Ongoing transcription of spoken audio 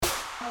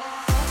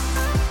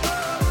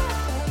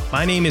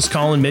My name is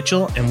Colin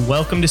Mitchell, and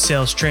welcome to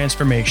Sales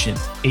Transformation,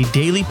 a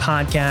daily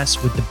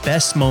podcast with the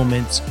best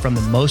moments from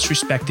the most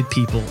respected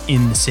people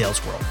in the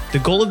sales world. The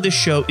goal of this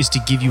show is to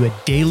give you a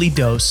daily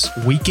dose,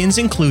 weekends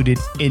included,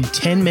 in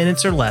 10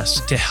 minutes or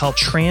less to help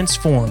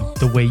transform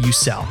the way you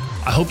sell.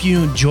 I hope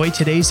you enjoy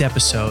today's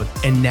episode,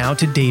 and now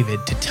to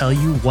David to tell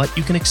you what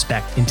you can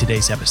expect in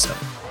today's episode.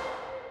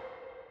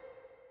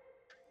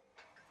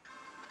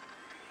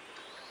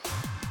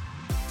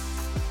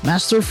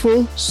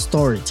 Masterful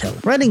storytelling.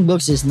 Writing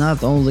books is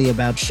not only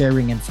about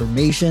sharing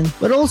information,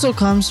 but also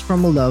comes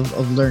from a love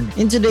of learning.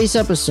 In today's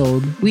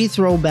episode, we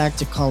throw back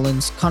to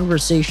Colin's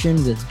conversation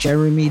with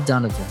Jeremy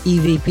Donovan,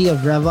 EVP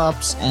of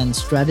RevOps and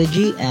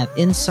Strategy at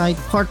Insight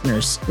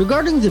Partners,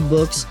 regarding the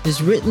books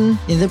he's written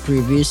in the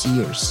previous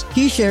years.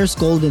 He shares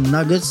golden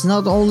nuggets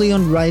not only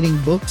on writing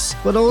books,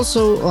 but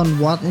also on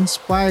what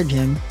inspired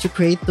him to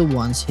create the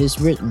ones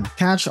he's written.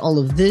 Catch all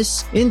of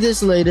this in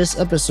this latest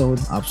episode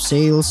of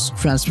Sales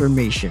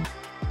Transformation.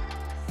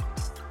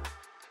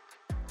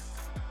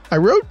 I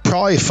wrote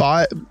probably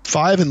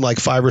five in like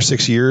 5 or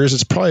 6 years.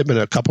 It's probably been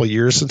a couple of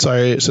years since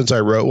I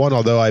wrote one,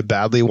 although I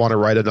badly want to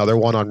write another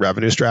one on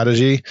revenue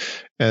strategy.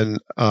 And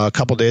a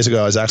couple of days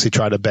ago, I was actually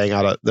trying to bang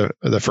out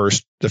the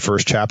first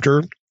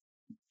chapter.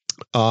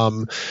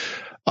 I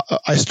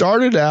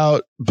started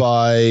out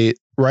by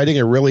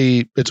writing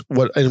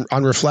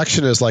on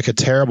reflection is like a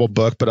terrible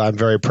book, but I'm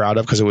very proud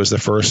of because it was the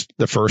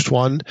first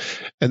one.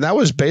 And that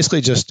was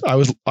basically just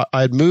I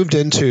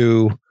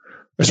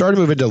started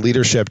moving into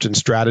leadership and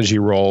strategy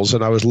roles,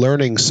 and I was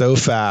learning so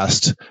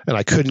fast and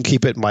I couldn't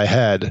keep it in my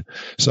head.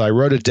 So I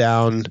wrote it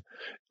down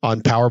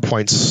on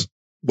PowerPoint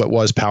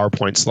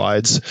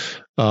slides.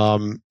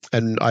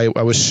 And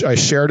I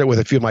shared it with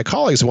a few of my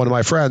colleagues. One of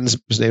my friends,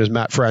 his name is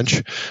Matt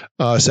French,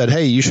 said,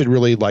 "Hey, you should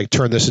really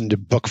turn this into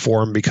book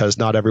form because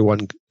not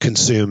everyone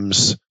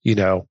consumes,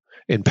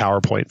 in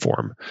PowerPoint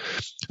form."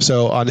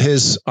 So on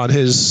his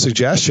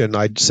suggestion,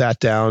 I sat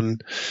down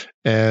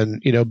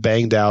and,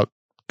 banged out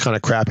kind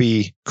of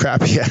crappy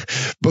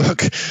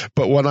book,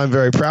 but one I'm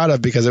very proud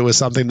of because it was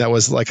something that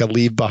was like a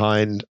leave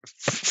behind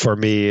for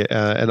me.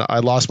 And I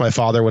lost my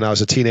father when I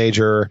was a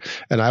teenager,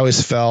 and I always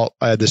felt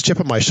I had this chip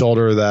on my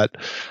shoulder that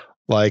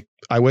I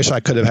wish I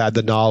could have had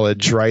the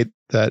knowledge, right?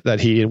 That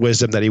he and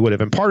wisdom that he would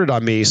have imparted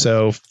on me.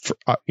 So,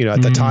 at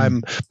the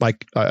time, I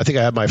think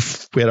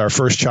we had our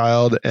first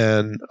child,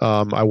 and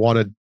I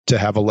wanted to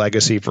have a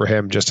legacy for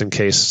him just in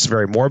case. It's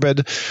very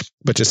morbid,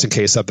 but just in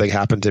case something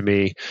happened to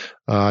me.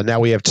 Now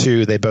we have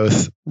 2. They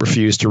both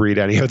refuse to read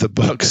any of the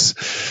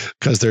books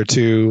because they're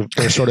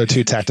sort of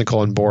too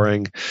technical and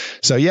boring.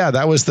 So yeah,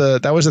 that was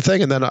the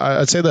thing. And then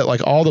I'd say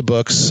that all the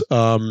books,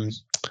 I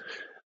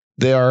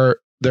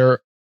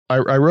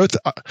wrote,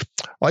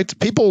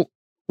 people,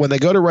 when they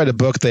go to write a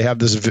book, they have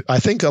this, I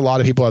think a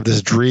lot of people have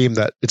this dream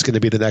that it's going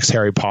to be the next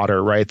Harry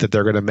Potter, right? That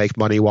they're going to make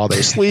money while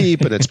they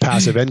sleep and it's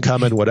passive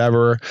income and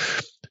whatever.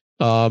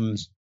 I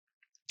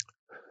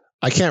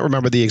can't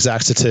remember the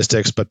exact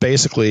statistics, but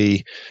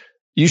basically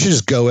you should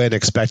just go in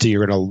expecting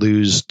you're going to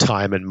lose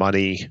time and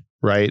money,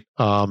 right?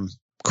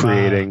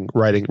 Writing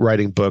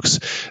books.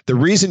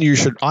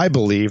 I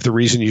believe the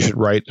reason you should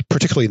write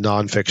particularly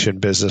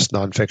business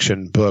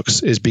nonfiction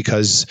books is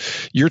because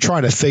you're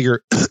trying to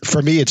figure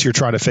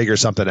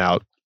something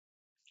out.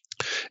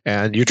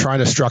 And you're trying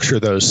to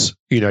structure those,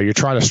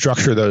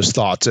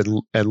 thoughts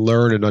and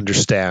learn and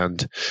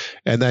understand.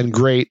 And then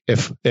great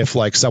if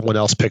someone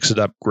else picks it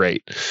up,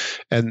 great.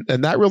 And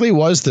that really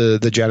was the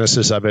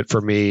genesis of it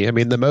for me. I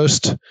mean, the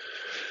most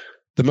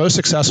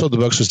successful of the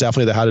books was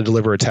definitely the How to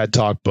Deliver a TED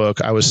Talk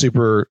book. I was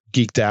super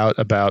geeked out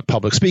about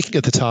public speaking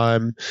at the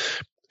time.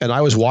 And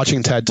I was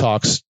watching TED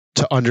Talks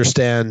to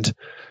understand,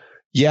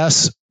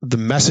 yes, the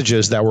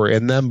messages that were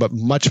in them, but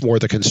much more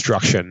the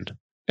construction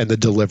and the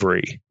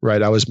delivery,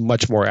 right? I was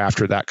much more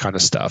after that kind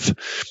of stuff.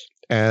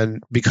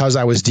 And because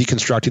I was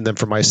deconstructing them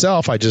for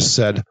myself, I just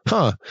said,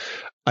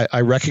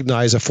 I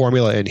recognize a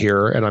formula in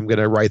here and I'm going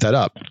to write that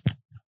up.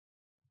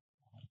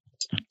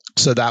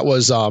 So that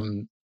was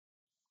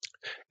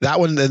that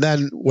one. And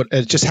then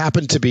it just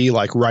happened to be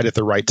right at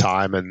the right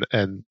time.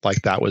 And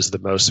that was the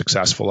most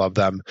successful of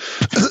them.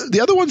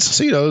 The other ones,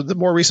 the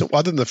more recent,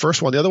 other than the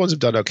first one, the other ones have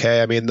done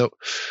okay. I mean,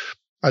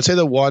 I'd say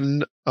the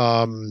one,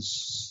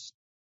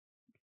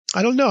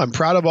 I don't know. I'm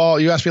proud of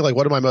all. You asked me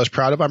what am I most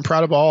proud of? I'm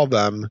proud of all of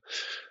them.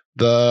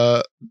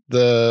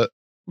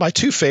 My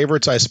 2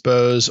 favorites, I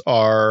suppose,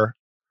 are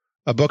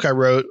a book I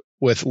wrote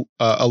with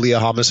Aaliyah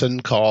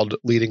Homison called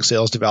Leading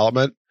Sales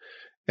Development,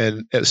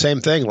 and same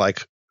thing.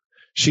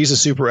 She's a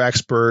super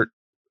expert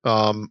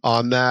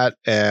on that,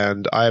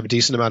 and I have a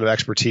decent amount of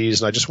expertise,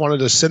 and I just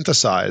wanted to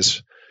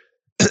synthesize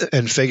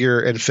and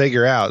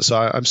figure out. So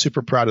I'm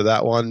super proud of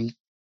that one.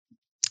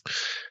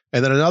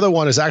 And then another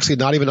one is actually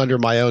not even under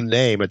my own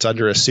name. It's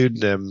under a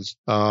pseudonym.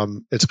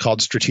 It's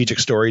called Strategic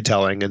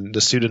Storytelling, and the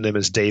pseudonym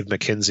is Dave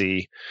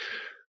McKinsey.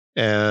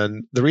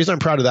 And the reason I'm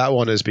proud of that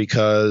one is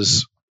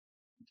because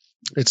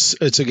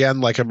it's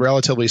again a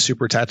relatively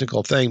super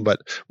technical thing.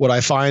 But what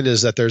I find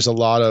is that there's a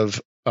lot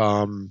of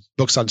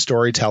books on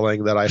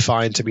storytelling that I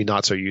find to be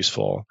not so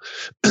useful.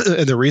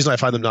 And the reason I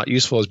find them not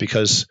useful is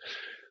because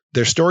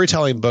they're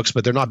storytelling books,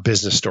 but they're not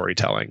business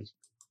storytelling.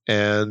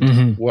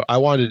 And what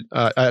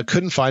I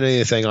couldn't find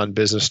anything on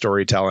business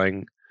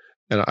storytelling,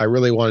 and I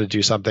really wanted to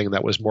do something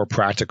that was more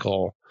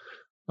practical.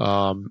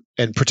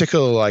 And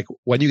particularly, like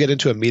when you get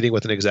into a meeting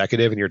with an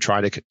executive and you're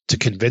trying to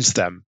convince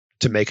them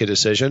to make a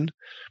decision,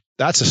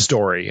 that's a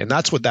story, and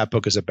that's what that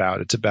book is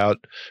about.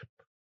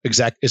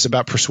 It's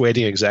about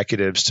persuading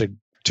executives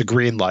to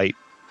green light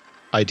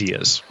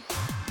ideas.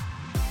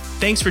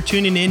 Thanks for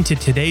tuning in to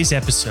today's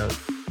episode.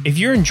 If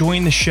you're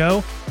enjoying the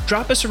show,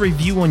 drop us a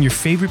review on your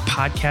favorite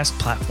podcast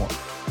platform,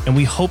 and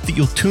we hope that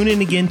you'll tune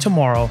in again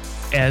tomorrow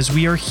as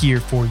we are here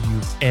for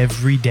you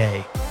every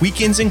day,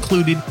 weekends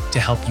included, to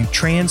help you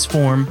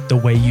transform the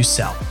way you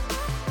sell.